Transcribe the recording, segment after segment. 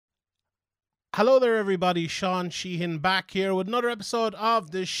Hello there, everybody. Sean Sheehan back here with another episode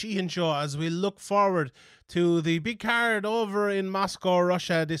of the Sheehan Show as we look forward to the big card over in Moscow,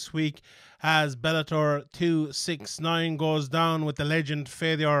 Russia this week as Bellator 269 goes down with the legend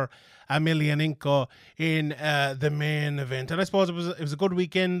Fedor Emelianenko in the main event. And I suppose it was a good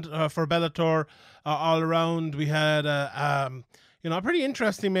weekend for Bellator all around. We had a pretty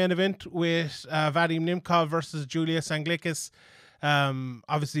interesting main event with Vadim Nimkov versus Julius Anglickas.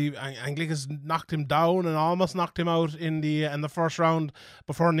 Obviously, Anglickas knocked him down and almost knocked him out in the first round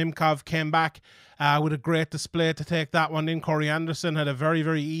before Nimkov came back with a great display to take that one in. Corey Anderson had a very,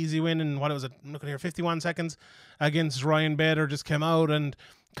 very easy win in, what was it, I'm looking here, 51 seconds against Ryan Bader. Just came out and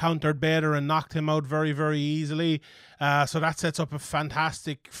countered Bader and knocked him out very, very easily. So that sets up a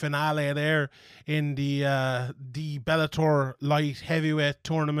fantastic finale there in the Bellator light heavyweight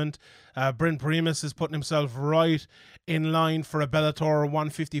tournament. Brent Primus is putting himself right in line for a Bellator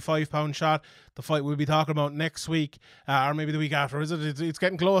 155-pound shot. The fight we'll be talking about next week, or maybe the week after, is it? It's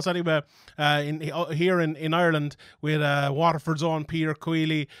getting close anyway. Here in Ireland, with Waterford's own Peter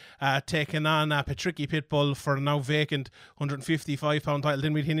Coyley taking on Patricky Pitbull for the now vacant 155-pound title.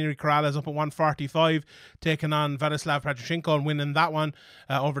 Then with Henry Corrales up at 145, taking on Vladislav Pavlyuchenko and winning that one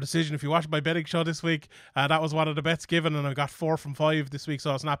over decision. If you watched my betting show this week, that was one of the bets given, and I got 4 from 5 this week,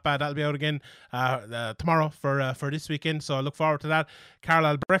 so it's not bad. That'll be out again tomorrow for this weekend, so I look forward to that. Karl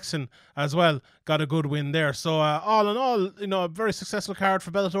Albrechtsen as well got a good win there. So all in all, a very successful card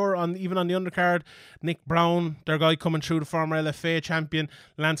for Bellator. Even on the undercard, Nick Brown, their guy coming through, the former LFA champion,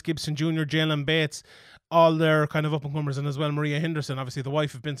 Lance Gibson Jr., Jalen Bates, all their kind of up-and-comers, and as well Maria Henderson, obviously the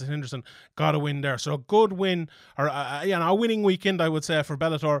wife of Vincent Henderson, got a win there. So a good win, or a winning weekend, I would say, for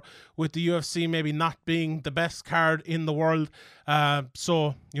Bellator, with the UFC maybe not being the best card in the world.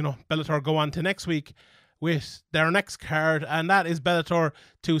 So Bellator go on to next week with their next card, and that is Bellator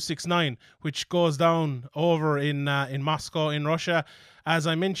 269, which goes down over in Moscow in Russia, as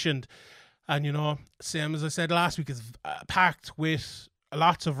I mentioned. And same as I said last week, it's packed with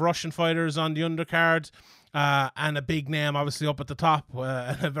lots of Russian fighters on the undercard, and a big name obviously up at the top,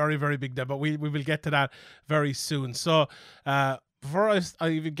 and a very, very big name, but we will get to that very soon. So before I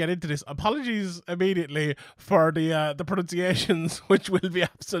even get into this, apologies immediately for the pronunciations, which will be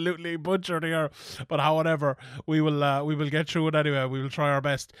absolutely butchered here. But however, we will get through it anyway. We will try our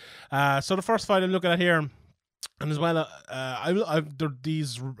best. So the first fight I'm looking at here, and as well,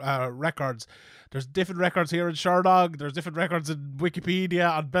 these records. There's different records here in Sherdog. There's different records in Wikipedia,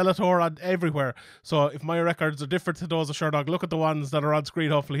 on Bellator, on everywhere. So if my records are different to those of Sherdog, look at the ones that are on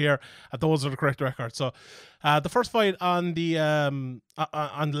screen, hopefully here. Those are the correct records. So the first fight on the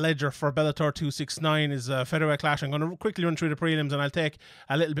ledger for Bellator 269 is a featherweight clash. I'm going to quickly run through the prelims, and I'll take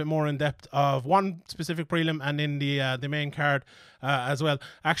a little bit more in depth of one specific prelim and in the main card as well.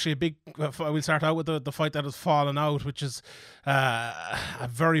 Actually, a big. We'll start out with the fight that has fallen out, which is a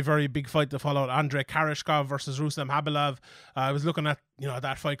very, very big fight to follow. Andrei Karashkov versus Rustam Habilov. I was looking at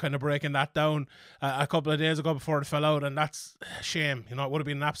that fight, kind of breaking that down a couple of days ago before it fell out, and that's a shame. It would have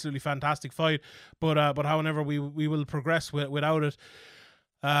been an absolutely fantastic fight, but however, we will progress without it.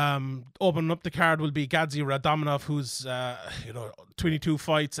 Opening up the card will be Gadzi Radomonov, who's 22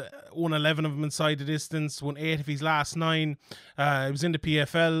 fights, won 11 of them inside the distance, won 8 of his last 9. He was in the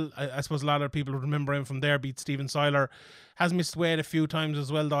PFL. I suppose a lot of people remember him from there. Beat Steven Seiler. Has missed weight a few times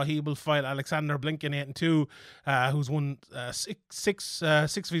as well, though. He will fight Alexander Blinken 8-2, who's won six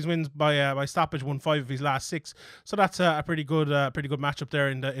of his wins by stoppage, won 5 of his last 6. So that's a pretty good matchup there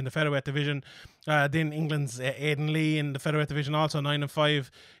in the featherweight division. Then England's Aidan Lee in the featherweight division, also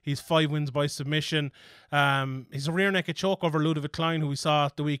 9-5. He's 5 wins by submission. He's a rear naked choke over Ludovic Klein, who we saw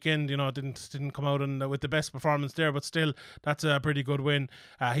at the weekend. Didn't come out with the best performance there, but still, that's a pretty good win.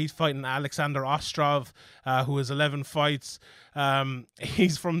 He's fighting Alexander Ostrov, who has 11 fights.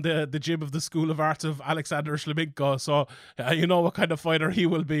 He's from the gym of the School of Arts of Alexander Shlemenko, so you know what kind of fighter he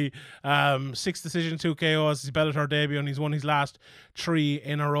will be. 6 decision, 2 KOs, his Bellator debut, and he's won his last 3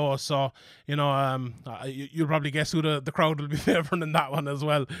 in a row. So you'll probably guess who the crowd will be favouring in that one as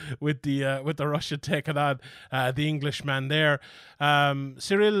well, with the Russian taking on the Englishman there.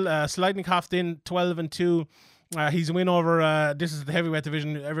 Cyril Slidnikov in 12-2. He's a win over, this is the heavyweight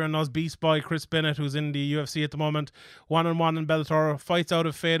division. Everyone knows Beast Boy Chris Bennett, who's in the UFC at the moment. 1-1 in Bellator, fights out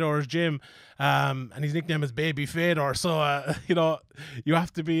of Fedor's gym, and his nickname is Baby Fedor. So, you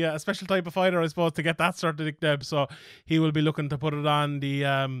have to be a special type of fighter, I suppose, to get that sort of nickname. So he will be looking to put it on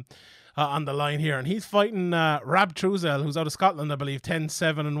the on the line here, and he's fighting Rab Truzel, who's out of Scotland, I believe.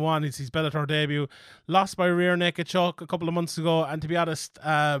 10-7-1. It's his Bellator debut. Lost by rear naked choke a couple of months ago, and to be honest,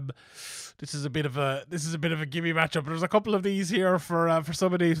 this is a bit of a gimme matchup. There's a couple of these here for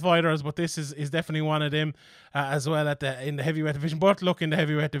some of these fighters, but this is definitely one of them as well in the heavyweight division. But look, in the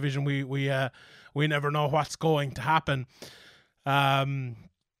heavyweight division, we never know what's going to happen.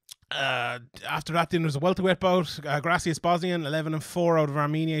 After that, then there's a welterweight bout. Gracias Bosnian, 11-4 out of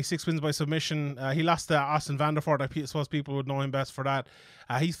Armenia, 6 wins by submission. He lost to Austin Vanderford. I suppose people would know him best for that.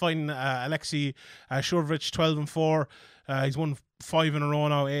 He's fighting Alexei Shurvich, 12-4. He's won 5 in a row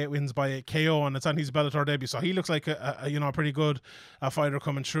now, 8 wins by KO, and it's on his Bellator debut. So he looks like a pretty good fighter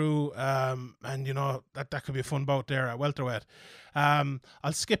coming through, and that could be a fun bout there at welterweight.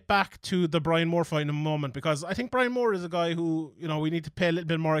 I'll skip back to the Brian Moore fight in a moment, because I think Brian Moore is a guy who we need to pay a little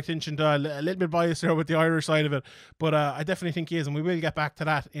bit more attention to. A little bit biased here with the Irish side of it, but I definitely think he is, and we will get back to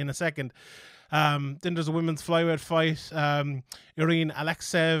that in a second. Then there's a women's flyweight fight. Irene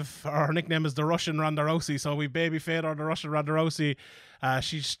Aleksev, her nickname is the Russian Ronda Rousey, so we baby fade on the Russian Ronda Rousey.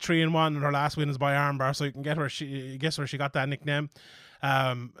 She's 3-1, and her last win is by armbar, so you can guess where she got that nickname.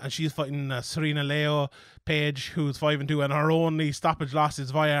 And she's fighting Serena Leo Page, who's 5-2, and her only stoppage loss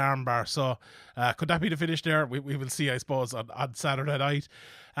is via armbar. So could that be the finish there? We will see, I suppose, on Saturday night.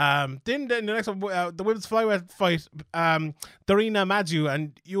 Then the next one, the women's flyweight fight, Darina Madju,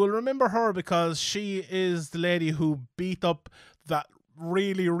 and you will remember her because she is the lady who beat up that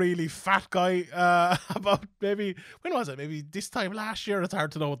really, really fat guy about maybe this time last year. It's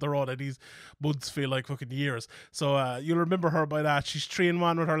hard to know what the road, and these months feel like fucking years. So you'll remember her by that. She's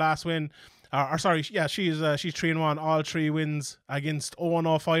 3-1 with her last win. She's 3-1, all 3 wins against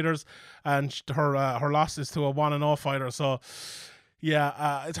 0-0 fighters, and her loss is to a 1-0 fighter. So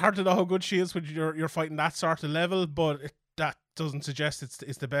yeah, it's hard to know how good she is when you're fighting that sort of level, but that doesn't suggest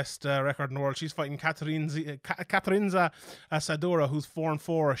it's the best record in the world. She's fighting Katrinza Sadura, who's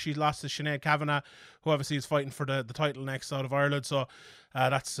 4-4. She lost to Sinead Kavanagh, who obviously is fighting for the title next out of Ireland. So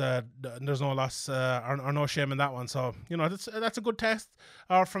that's there's no loss or no shame in that one. So that's a good test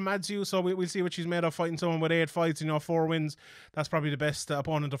from Madzu. So we'll see what she's made of, fighting someone with 8 fights, 4 wins. That's probably the best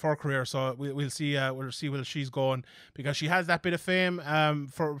opponent of her career. So we'll see where she's going, because she has that bit of fame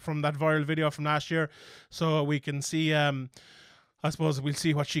from that viral video from last year. So we can see. I suppose we'll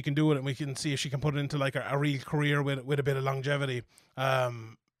see what she can do with it, and we can see if she can put it into like a real career with a bit of longevity.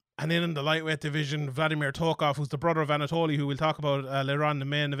 And then in the lightweight division, Vladimir Tokov, who's the brother of Anatoly, who we'll talk about later on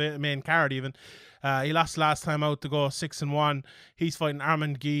in the main card even. He lost last time out to go 6-1. He's fighting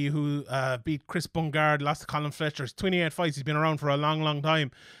Armand Guy, who beat Chris Bungard, lost to Colin Fletcher. 28 fights. He's been around for a long, long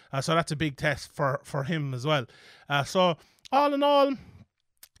time. So that's a big test for him as well. So all in all,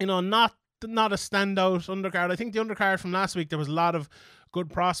 not a standout undercard. I think the undercard from last week, there was a lot of good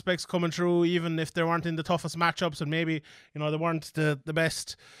prospects coming through, even if they weren't in the toughest matchups, and maybe they weren't the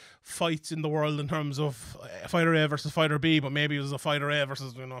best fights in the world in terms of fighter A versus fighter B, but maybe it was a fighter A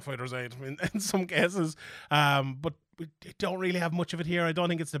versus fighter Z in some cases. But we don't really have much of it here. I don't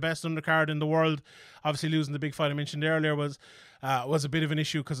think it's the best undercard in the world. Obviously, losing the big fight I mentioned earlier was a bit of an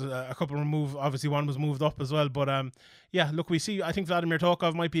issue, because a couple were moved. Obviously, one was moved up as well. But look, I think Vladimir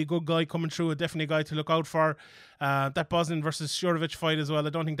Tokov might be a good guy coming through, definitely a guy to look out for. That Bosnian versus Shurovic fight as well, I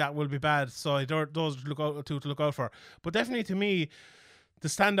don't think that will be bad. So those to look out for. But definitely, to me, the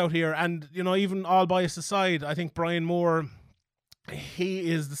standout here, and even all bias aside, I think Brian Moore,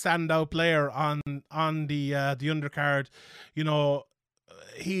 he is the standout player on the undercard.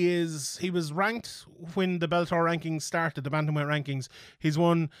 He was ranked when the Bellator rankings started, the bantamweight rankings. He's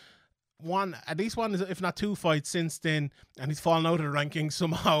won at least one, if not 2 fights since then, and he's fallen out of the rankings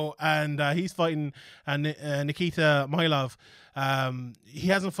somehow. And he's fighting Nikita Milov. He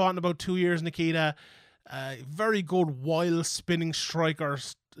hasn't fought in about 2 years. Nikita, very good wild spinning striker,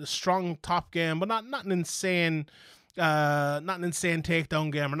 strong top game, but not an insane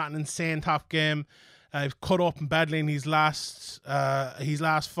takedown game, or not an insane top game. Cut up badly in his last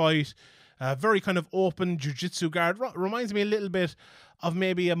fight. Very kind of open jiu-jitsu guard. Reminds me a little bit of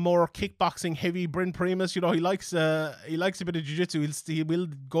maybe a more kickboxing heavy Bryn Primus. He likes a bit of jiu-jitsu. He will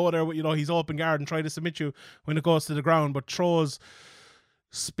go there with his open guard and try to submit you when it goes to the ground, but throws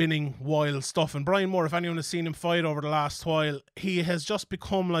spinning wild stuff. And Brian Moore, if anyone has seen him fight over the last while, he has just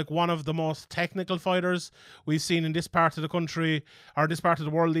become like one of the most technical fighters we've seen in this part of the country, or this part of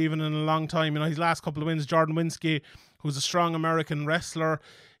the world even, in a long time. His last couple of wins, Jordan Winsky, who's a strong American wrestler,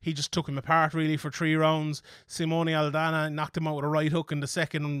 he just took him apart really for 3 rounds. Simone Aldana knocked him out with a right hook in the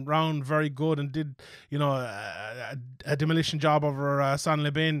second round, very good, and did a demolition job over San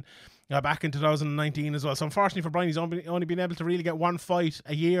Lebin. back in 2019 as well. So unfortunately for Brian, he's only been able to really get one fight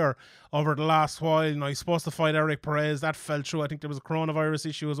a year over the last while. You know, he's supposed to fight Eric Perez. That fell through. I think there was a coronavirus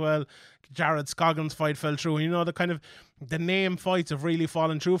issue as well. Jared Scoggins' fight fell through. And, you know, the name fights have really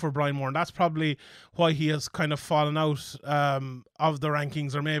fallen through for Brian Moore. And that's probably why he has kind of fallen out of the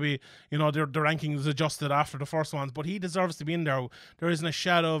rankings, or maybe, you know, the rankings adjusted after the first ones. But he deserves to be in there. There isn't a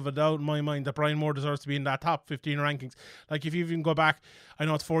shadow of a doubt in my mind that Brian Moore deserves to be in that top 15 rankings. Like, if you even go back, I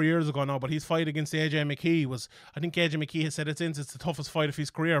know it's 4 years ago now, but his fight against AJ McKee was, I think AJ McKee has said it's the toughest fight of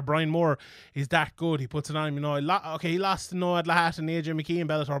his career. Brian Moore is that good. He puts it on him, you know. He lost to Noah Lahat and AJ McKee in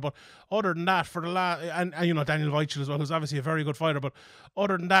Bellator, but other than that, for the and you know, Daniel Weichel as well, who's obviously a very good fighter, but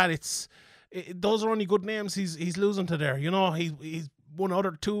other than that, those are only good names he's losing to there. You know, he's won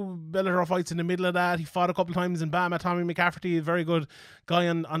other 2 Bellator fights in the middle of that. He fought a couple of times in Bama. Tommy McCafferty, a very good guy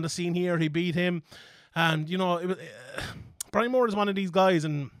on the scene here. He beat him, and you know, Brian Moore is one of these guys,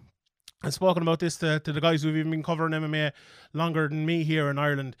 and I've spoken about this to the guys who've even been covering MMA longer than me here in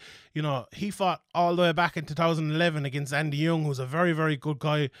Ireland. You know, he fought all the way back in 2011 against Andy Young, who's a very, very good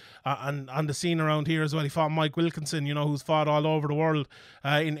guy and on the scene around here as well. He fought Mike Wilkinson, you know, who's fought all over the world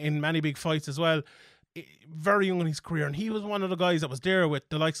in many big fights as well. Very young in his career, and he was one of the guys that was there with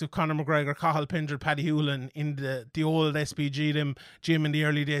the likes of Conor McGregor, Cathal Pendred, Paddy Hewlin in the old SPG gym in the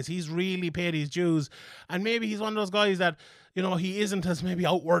early days. He's really paid his dues, and maybe he's one of those guys that, you know, he isn't as maybe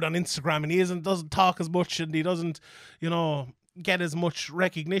outward on Instagram, and he doesn't talk as much, and he doesn't, you know, get as much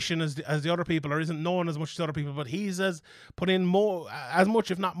recognition as the other people, or isn't known as much as other people, but he's put in as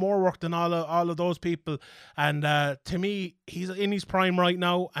much if not more work than all of those people. And to me, he's in his prime right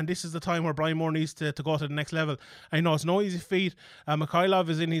now, and this is the time where Brian Moore needs to go to the next level. I know it's no easy feat. Mikhailov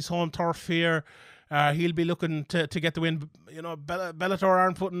is in his home turf here. He'll be looking to get the win. You know, Bellator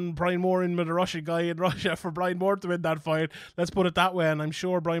aren't putting Brian Moore in with a Russian guy in Russia for Brian Moore to win that fight. Let's put it that way. And I'm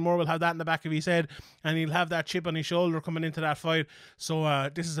sure Brian Moore will have that in the back of his head, and he'll have that chip on his shoulder coming into that fight. So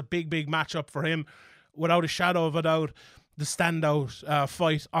this is a big, big matchup for him. Without a shadow of a doubt, the standout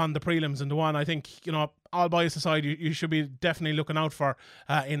fight on the prelims, and the one I think, you know, all bias aside, you should be definitely looking out for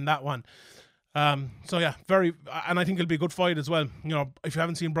in that one. So yeah, and I think it'll be a good fight as well. You know, if you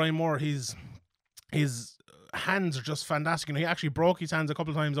haven't seen Brian Moore, his hands are just fantastic. You know, he actually broke his hands a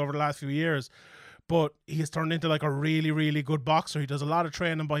couple of times over the last few years, but he's turned into like a really, really good boxer. He does a lot of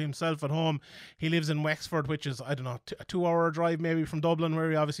training by himself at home. He lives in Wexford, which is, I don't know, a 2-hour drive maybe from Dublin, where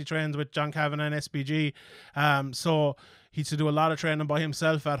he obviously trains with John Kavanagh and SPG. So he's to do a lot of training by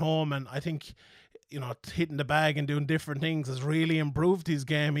himself at home, and I think, you know, hitting the bag and doing different things has really improved his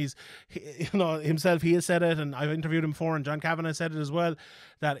game. You know, himself, he has said it, and I've interviewed him before, and John Kavanagh said it as well,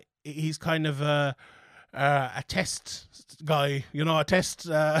 that he's kind of a test guy, you know, a test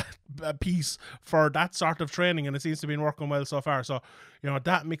piece for that sort of training, and it seems to be working well so far. So, you know,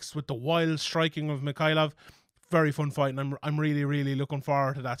 that mixed with the wild striking of Mikhailov, very fun fight, and I'm really, really looking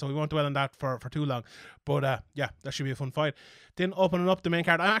forward to that. So we won't dwell on that for too long, but yeah, that should be a fun fight. Then opening up the main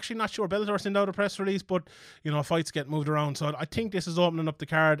card, I'm actually not sure. Bellator sent out a press release, but you know, fights get moved around, so I think this is opening up the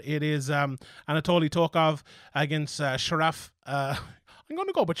card. It is Anatoly Tokov against Sharaf. I'm going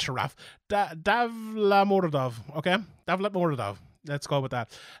to go with Sharaf Davlamuradov. Okay, Davlamuradov. Let's go with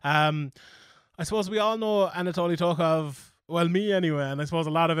that. I suppose we all know Anatoly Tokov. Well, me anyway, and I suppose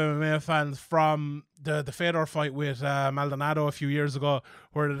a lot of MMA fans, from the Fedor fight with Maldonado a few years ago,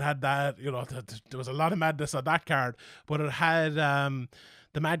 where it had that, you know, there was a lot of madness on that card, but it had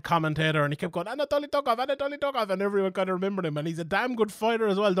the mad commentator, and he kept going, Anatoly Tokov, and everyone kind of remembered him, and he's a damn good fighter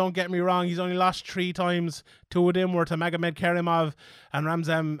as well, don't get me wrong. He's only lost 3 times. 2 of them were to Magomed Karimov and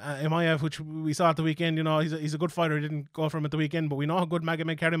Ramzan Imayev, which we saw at the weekend. You know, he's a good fighter. He didn't go for him at the weekend, but we know how good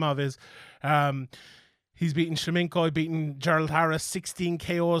Magomed Karimov is. He's beaten Shemenko, he's beaten Gerald Harris, 16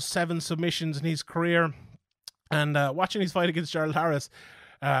 KOs, 7 submissions in his career. And watching his fight against Gerald Harris,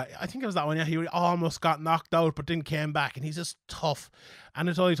 I think it was that one, yeah, he almost got knocked out, but then came back, and he's just tough.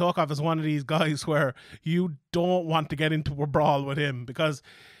 Anatoly Tokov is one of these guys where you don't want to get into a brawl with him, because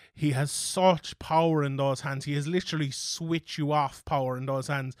he has such power in those hands. He has literally switch you off power in those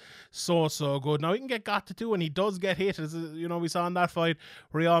hands. So good. Now, he can get got to too, and he does get hit, as you know, we saw in that fight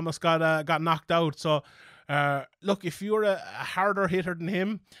where he almost got knocked out. So look, if you're a harder hitter than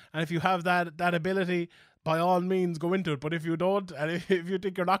him, and if you have that ability, by all means go into it. But if you don't, and if you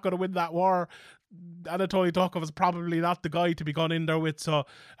think you're not going to win that war, Anatoly Tokov is probably not the guy to be gone in there with. So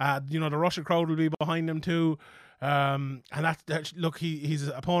you know, the Russian crowd will be behind him too. And look, his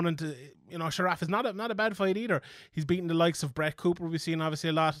opponent, you know, Sharaf is not a bad fight either. He's beaten the likes of Brett Cooper, we've seen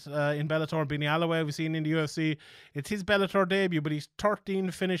obviously a lot in Bellator, and Benny Alloway we've seen in the UFC. It's his Bellator debut, but he's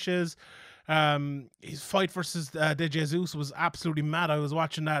 13 finishes. His fight versus De Jesus was absolutely mad. I was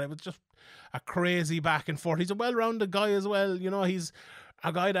watching that. It was just a crazy back and forth. He's a well-rounded guy as well. You know, he's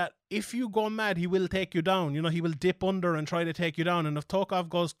a guy that if you go mad, he will take you down. You know, he will dip under and try to take you down. And if Tokov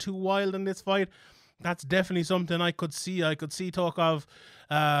goes too wild in this fight, that's definitely something I could see. I could see Tokov,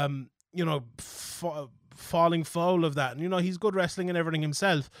 you know, falling foul of that. And, you know, he's good wrestling and everything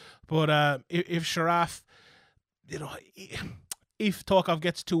himself. But if Sharaf, you know, if Tokov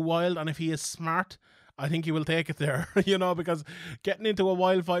gets too wild and if he is smart, I think he will take it there, you know, because getting into a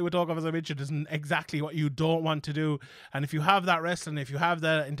wild fight with Tokov, as I mentioned, isn't exactly what you don't want to do. And if you have that wrestling, if you have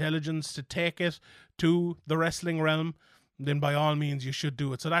that intelligence to take it to the wrestling realm, then by all means you should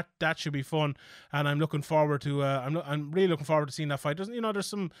do it. So that should be fun, and I'm looking forward to. I'm really looking forward to seeing that fight.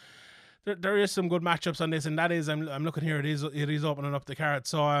 There is some good matchups on this, and that is I'm looking here. It is opening up the card.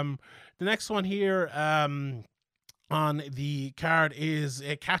 So the next one here on the card is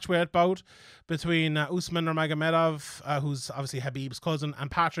a catchweight bout between Usman Nurmagomedov, who's obviously Habib's cousin, and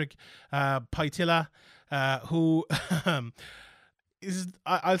Patrick Paitilla, who is.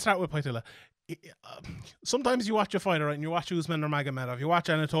 I'll start with Paitilla. Sometimes you watch a fighter, right, and you watch Usman Nurmagomedov, you watch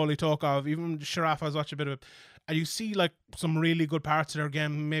Anatoly Tokov, even Sharaf. I was watching a bit of it, and you see like some really good parts of their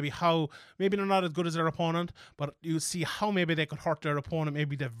game. Maybe they're not as good as their opponent, but you see how maybe they could hurt their opponent.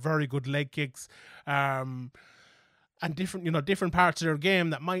 Maybe they're very good leg kicks, and different parts of their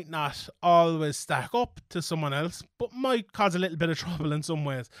game that might not always stack up to someone else, but might cause a little bit of trouble in some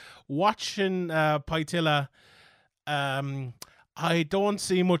ways. Watching Paitilla, I don't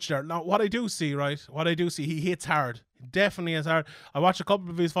see much there. Now, what I do see, he hits hard. Definitely hits hard. I watched a couple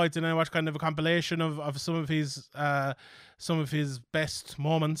of his fights, and I watched kind of a compilation of some of his best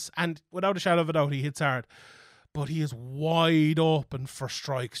moments, and without a shadow of a doubt, he hits hard. But he is wide open for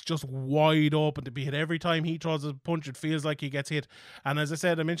strikes, just wide open to be hit. Every time he throws a punch, it feels like he gets hit. And as I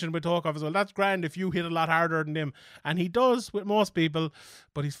said, I mentioned with Tokov as well, that's grand if you hit a lot harder than him. And he does with most people,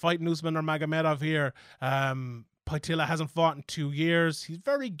 but he's fighting Usman Nurmagomedov here. Paitilla hasn't fought in 2 years. He's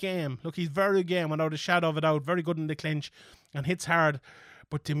very game. Look, he's very game without a shadow of a doubt. Very good in the clinch and hits hard.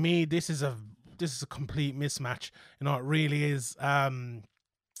 But to me, this is a complete mismatch. You know, it really is.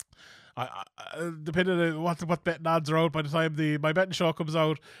 Depending on what betting odds are out by the time my betting show comes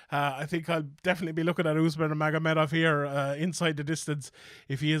out, I think I'll definitely be looking at Usman Nurmagomedov here inside the distance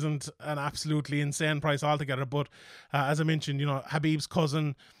if he isn't an absolutely insane price altogether. But as I mentioned, you know, Habib's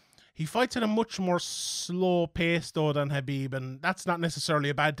cousin, he fights at a much more slow pace though than Habib, and that's not necessarily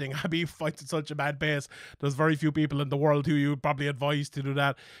a bad thing. Habib fights at such a bad pace. There's very few people in the world who you would probably advise to do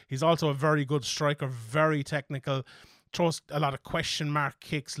that. He's also a very good striker, very technical, throws a lot of question mark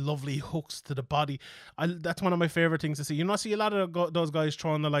kicks, lovely hooks to the body. That's one of my favorite things to see. You know, I see a lot of those guys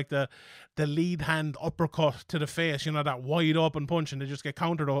throwing the lead hand uppercut to the face, you know, that wide open punch, and they just get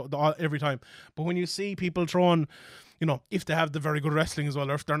countered every time. But when you see people throwing, you know, if they have the very good wrestling as well,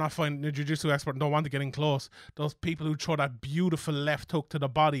 or if they're not finding a jiu-jitsu expert and don't want to get in close, those people who throw that beautiful left hook to the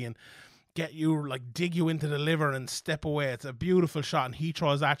body and get you, like, dig you into the liver and step away, it's a beautiful shot, and he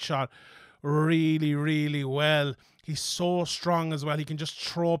throws that shot really, really well. He's so strong as well. He can just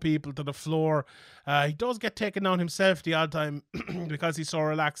throw people to the floor. He does get taken down himself the odd time because he's so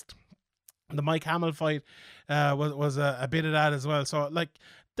relaxed. The Mike Hamill fight was a bit of that as well. So, like,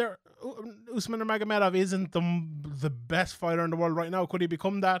 Usman Nurmagomedov isn't the best fighter in the world right now. Could he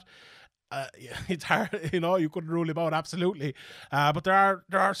become that? Yeah, it's hard, you know. You couldn't rule him out, absolutely. But there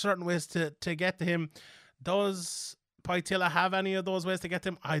are certain ways to get to him. Does Paitilla have any of those ways to get to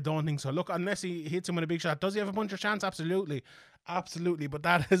him? I don't think so. Look, unless he hits him with a big shot, does he have a puncher's chance? Absolutely. But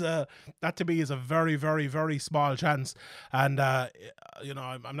that to me is a very, very, very small chance. And you know,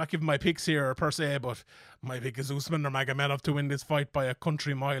 I'm not giving my picks here per se, but my pick is Usman Nurmagomedov to win this fight by a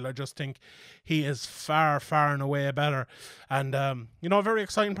country mile. I just think he is far, far and away better. And you know, a very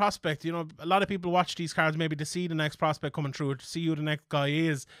exciting prospect. You know, a lot of people watch these cards maybe to see the next prospect coming through, to see who the next guy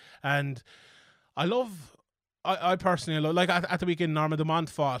is. And I personally love, like at the weekend, Norma Dumont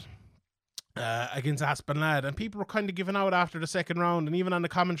fought against Aspen Ladd, and people were kind of giving out after the second round, and even on the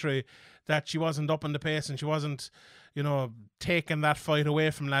commentary, that she wasn't up in the pace and she wasn't, you know, taking that fight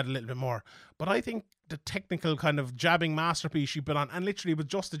away from Ladd a little bit more. But I think the technical kind of jabbing masterpiece she put on, and literally was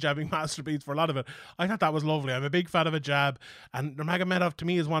just a jabbing masterpiece for a lot of it, I thought that was lovely. I'm a big fan of a jab, and Nurmagomedov to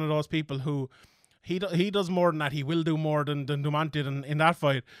me is one of those people who he does more than that. He will do more than Dumont did in that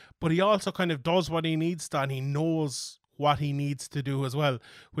fight, but he also kind of does what he needs to, and he knows what he needs to do as well,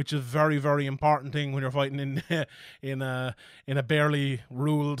 which is a very, very important thing when you're fighting in in a barely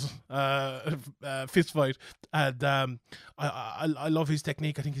ruled fist fight. And I love his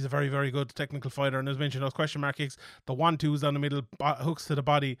technique. I think he's a very, very good technical fighter. And as mentioned, those question mark kicks, the 1-2s down the middle, hooks to the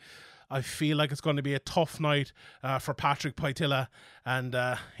body. I feel like it's going to be a tough night for Patrick Paitilla. And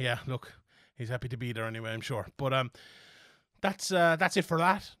yeah, look, he's happy to be there anyway, I'm sure. But that's it for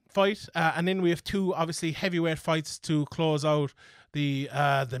that fight. And then we have two, obviously, heavyweight fights to close out the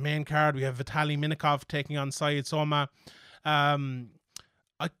main card. We have Vitaly Minakov taking on Syed Soma. I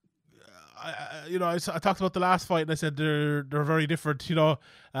talked about the last fight and I said they're very different.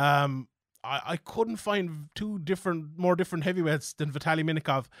 I couldn't find more different heavyweights than Vitaly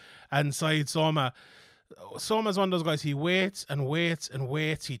Minakov and Syed Soma. Soma's one of those guys, he waits and waits and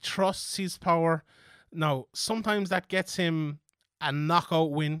waits. He trusts his power. Now, sometimes that gets him a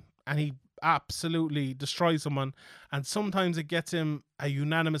knockout win and he absolutely destroys someone. And sometimes it gets him a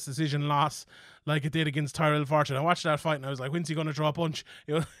unanimous decision loss like it did against Tyrell Fortune. I watched that fight and I was like, when's he going to throw a punch?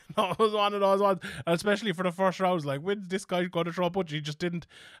 It was one of those ones, especially for the first round. I was like, when's this guy going to throw a punch? He just didn't.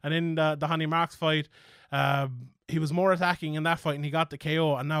 And in the Honey Marks fight, he was more attacking in that fight and he got the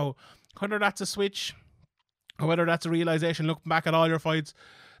KO. And now, whether that's a switch or whether that's a realization, looking back at all your fights,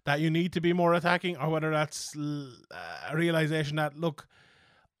 that you need to be more attacking, or whether that's a realization that, look,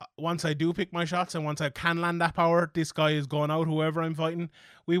 once I do pick my shots and once I can land that power, this guy is going out, whoever I'm fighting.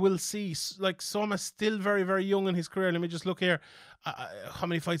 We will see. Like, Soma's still very, very young in his career. Let me just look here. How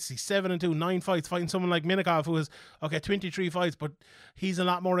many fights is he? 7-2, 9 fights, fighting someone like Minakov, who has, 23 fights, but he's a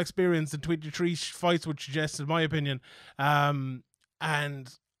lot more experienced than 23 fights would suggest, in my opinion. And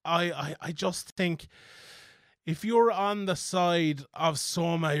I just think, if you're on the side of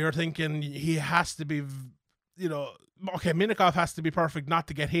Soma, you're thinking he has to be, Minakov has to be perfect not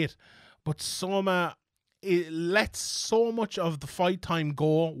to get hit. But Soma, it lets so much of the fight time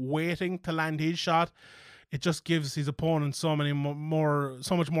go waiting to land his shot. It just gives his opponent so much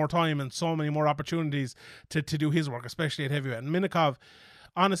more time and so many more opportunities to do his work, especially at heavyweight. And Minakov,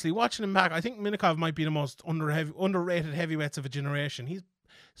 honestly, watching him back, I think Minakov might be the most underrated heavyweights of a generation. He's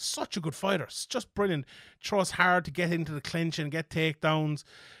such a good fighter. It's just brilliant. Throws hard to get into the clinch and get takedowns.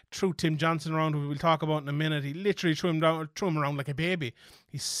 Threw Tim Johnson around, who we'll talk about in a minute. He literally threw him around like a baby.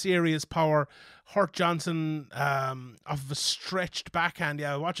 He's serious power. Hurt Johnson of a stretched backhand.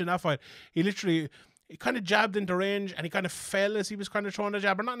 Yeah, watching that fight, he kind of jabbed into range and he kind of fell as he was kind of throwing the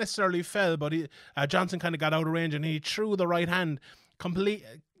jab. Or not necessarily fell, but Johnson kind of got out of range and he threw the right hand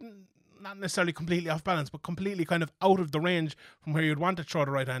not necessarily completely off balance, but completely kind of out of the range from where you'd want to throw the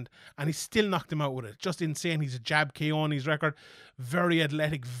right hand, and he still knocked him out with it. Just insane. He's a jab KO on his record. Very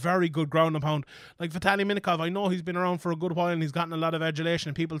athletic, very good ground and pound. Like Vitaly Minakov, I know he's been around for a good while and he's gotten a lot of adulation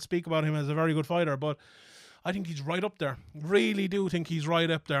and people speak about him as a very good fighter, but I think he's right up there. Really do think he's right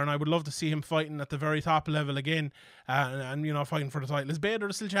up there, and I would love to see him fighting at the very top level again, and fighting for the title. Is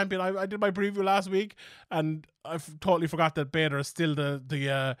Bader still champion? I did my preview last week, and I totally forgot that Bader is still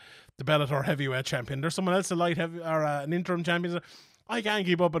the Bellator heavyweight champion. There's someone else, a light heavy or an interim champion. I can't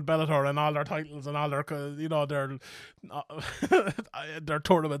keep up with Bellator and all their titles and all their their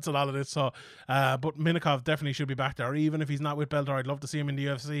tournaments and all of this. So, but Minakov definitely should be back there, even if he's not with Bellator. I'd love to see him in the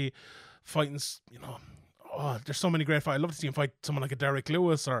UFC fighting. There's so many great fights. I'd love to see him fight someone like a Derek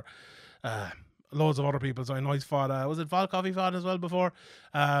Lewis or loads of other people. So I know he's fought. Was it Volkov he fought as well before?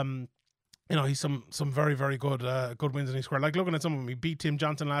 He's some very, very good wins in his career. Like looking at some of them, he beat Tim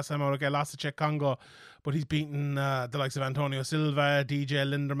Johnson last time out. Okay, lost to Czech Congo, but he's beaten the likes of Antonio Silva, DJ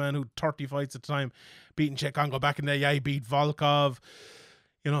Linderman, who 30 fights at the time, beating Czech Congo back in the day. Yeah, he beat Volkov.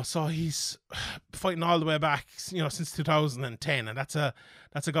 So he's fighting all the way back, since 2010, and that's a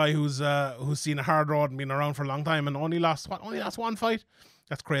guy who's seen a hard road and been around for a long time, and only lost one fight.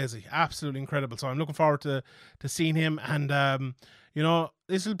 That's crazy, absolutely incredible. So I'm looking forward to seeing him, and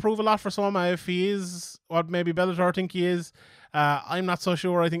this will prove a lot for Soma if he is what maybe Bellator think he is. I'm not so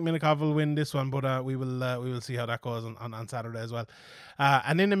sure. I think Minakov will win this one, but we will see how that goes on Saturday as well.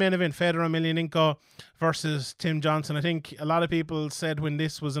 And in the main event, Fedor Emelianenko versus Tim Johnson. I think a lot of people said when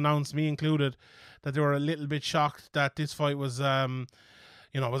this was announced, me included, that they were a little bit shocked that this fight was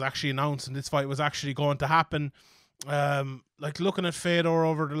was actually announced and this fight was actually going to happen. Like looking at Fedor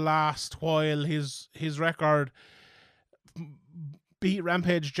over the last while, his record: beat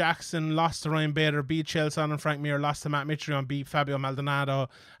Rampage Jackson, lost to Ryan Bader, beat Chelson and Frank Mir, lost to Matt Mitrione, beat Fabio Maldonado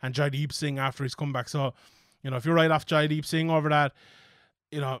and Jaideep Singh after his comeback. So, if you write off Jaideep Singh over that,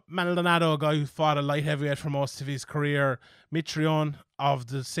 Maldonado, a guy who fought a light heavyweight for most of his career, Mitrione of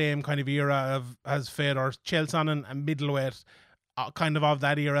the same kind of era as Fedor, Chelson and middleweight, kind of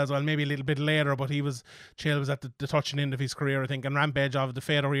that era as well, maybe a little bit later, but Chael was at the touching end of his career, I think, and Rampage of the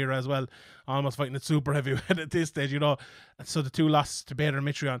Fedor era as well, almost fighting at super heavyweight at this stage, so the two lost to Bader and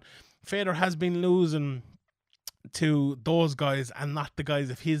Mitrion. Fedor has been losing to those guys and not the guys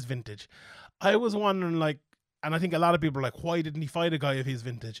of his vintage. I was wondering, like, and I think a lot of people are like, why didn't he fight a guy of his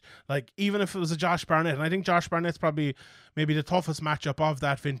vintage? Like, even if it was a Josh Barnett, and I think Josh Barnett's probably maybe the toughest matchup of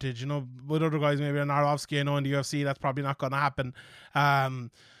that vintage, with other guys, maybe an Arlovsky, in the UFC, that's probably not going to happen.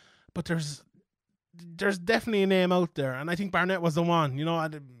 But there's definitely a name out there, and I think Barnett was the one.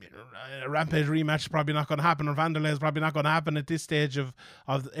 A Rampage rematch is probably not going to happen, or Vanderlei is probably not going to happen at this stage of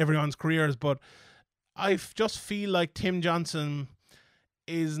everyone's careers, but I just feel like Tim Johnson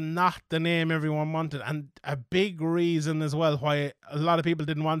is not the name everyone wanted, and a big reason as well why a lot of people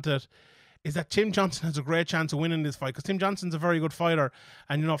didn't want it is that Tim Johnson has a great chance of winning this fight, because Tim Johnson's a very good fighter,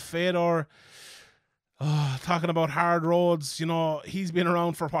 and Fedor, talking about hard roads, he's been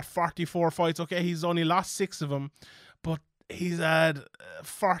around for 44 fights. Okay, he's only lost 6 of them, but he's had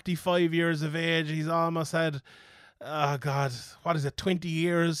 45 years of age. He's almost had 20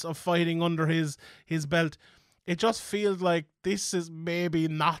 years of fighting under his belt. It just feels like this is maybe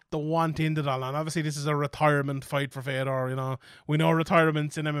not the one to end it all on. Obviously, this is a retirement fight for Fedor. We know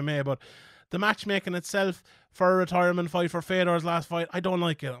retirements in MMA, but the matchmaking itself for a retirement fight for Fedor's last fight, I don't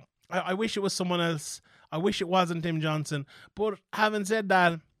like it. I wish it was someone else. I wish it wasn't Tim Johnson. But having said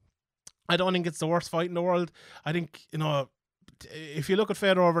that, I don't think it's the worst fight in the world. I think, if you look at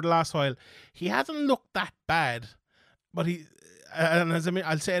Fedor over the last while, he hasn't looked that bad. But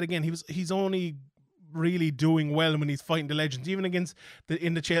I'll say it again, he's only really doing well when he's fighting the legends. Even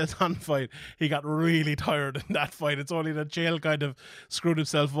in the Chael fight, he got really tired in that fight. It's only that Chael kind of screwed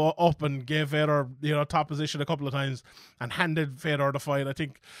himself up and gave Fedor top position a couple of times and handed Fedor the fight. I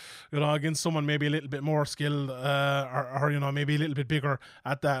think against someone maybe a little bit more skilled or maybe a little bit bigger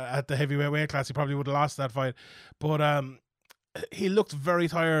at the heavyweight weight class, he probably would have lost that fight. But he looked very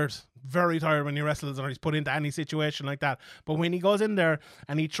tired when he wrestles or he's put into any situation like that. But when he goes in there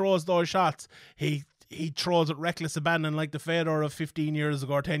and he throws those shots, he throws with reckless abandon, like the Fedor of 15 years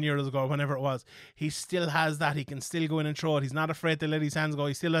ago or 10 years ago, whenever it was. He still has that. He can still go in and throw it. He's not afraid to let his hands go.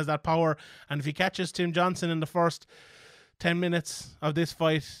 He still has that power. And if he catches Tim Johnson in the first 10 minutes of this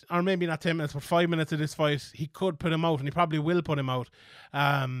fight, or maybe not 10 minutes, but 5 minutes of this fight, he could put him out, and he probably will put him out.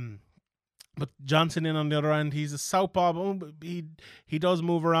 But Johnson on the other end, he's a southpaw. He does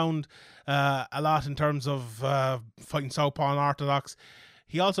move around a lot in terms of fighting southpaw and orthodox.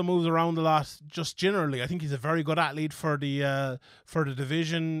 He also moves around a lot just generally. I think he's a very good athlete for the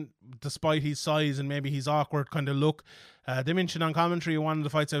division, despite his size and maybe his awkward kind of look. They mentioned on commentary in one of the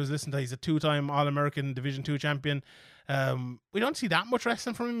fights I was listening to, he's a 2-time All-American Division 2 champion. We don't see that much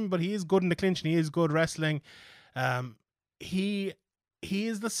wrestling from him, but he is good in the clinch and he is good wrestling. He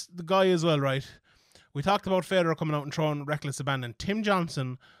is the guy as well, right? We talked about Fedor coming out and throwing reckless abandon. Tim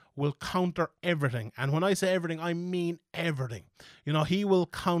Johnson will counter everything. And when I say everything, I mean everything. He will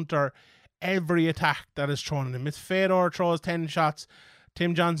counter every attack that is thrown at him. If Fedor throws 10 shots,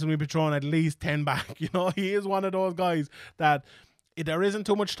 Tim Johnson will be throwing at least 10 back. He is one of those guys that there isn't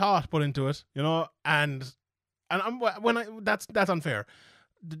too much thought put into it, and that's unfair.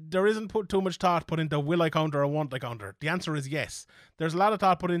 There isn't too much thought put into will I counter or won't I counter. The answer is yes. There's a lot of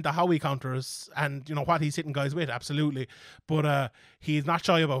thought put into how he counters and what he's hitting guys with, absolutely. But he's not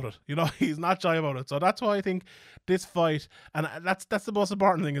shy about it. He's not shy about it. So that's why I think this fight, and that's the most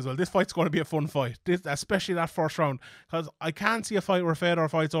important thing as well. This fight's going to be a fun fight, especially that first round, because I can't see a fight where Fedor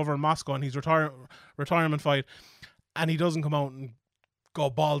fights over in Moscow and he's retirement fight, and he doesn't come out and go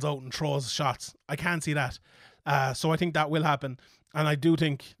balls out and throws shots. I can't see that. So I think that will happen. And I do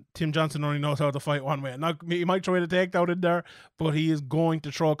think Tim Johnson only knows how to fight one way. Now, he might try to take out in there, but he is going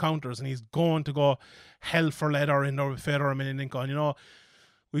to throw counters and he's going to go hell for leather in there with Fedor and Emelianenko.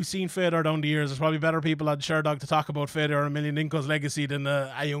 We've seen Fedor down the years. There's probably better people on Sherdog to talk about Fedor and Emelianenko's legacy than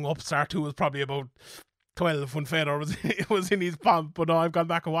a young upstart who was probably about 12 when Fedor was in his pomp. But no, I've gone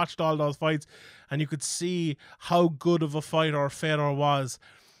back and watched all those fights, and you could see how good of a fighter Fedor was.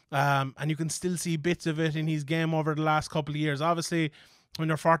 And you can still see bits of it in his game over the last couple of years. Obviously, when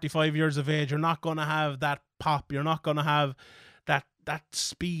you're 45 years of age, you're not going to have that pop. You're not going to have that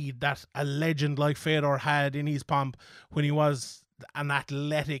speed that a legend like Fedor had in his pomp when he was an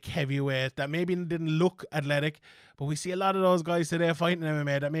athletic heavyweight that maybe didn't look athletic. But we see a lot of those guys today fighting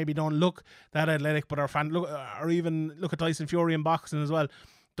MMA that maybe don't look that athletic, but or even look at Tyson Fury in boxing as well.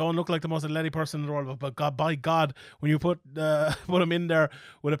 Don't look like the most athletic person in the world, but God, by God, when you put them in there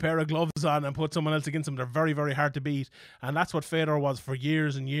with a pair of gloves on and put someone else against them, they're very, very hard to beat. And that's what Fedor was for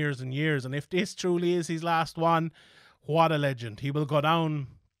years and years and years. And if this truly is his last one, What a legend. He will go down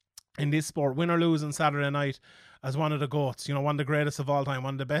in this sport, win or lose on Saturday night, as one of the GOATs, you know, one of the greatest of all time,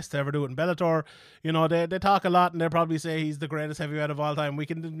 one of the best to ever do it. In Bellator, you know, they talk a lot and they probably say he's the greatest heavyweight of all time. We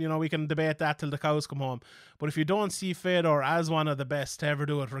can debate that till the cows come home. But if you don't see Fedor as one of the best to ever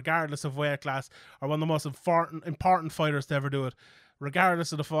do it, regardless of weight class, or one of the most important fighters to ever do it,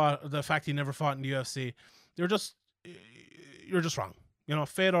 regardless of the fact he never fought in the UFC, you're just wrong. You know,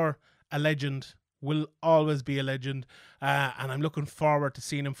 Fedor, a legend, will always be a legend, and I'm looking forward to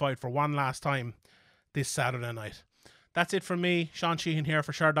seeing him fight for one last time this Saturday night. That's it from me, Sean Sheehan here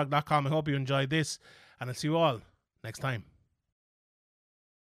for Sherdog.com. I hope you enjoyed this, and I'll see you all next time.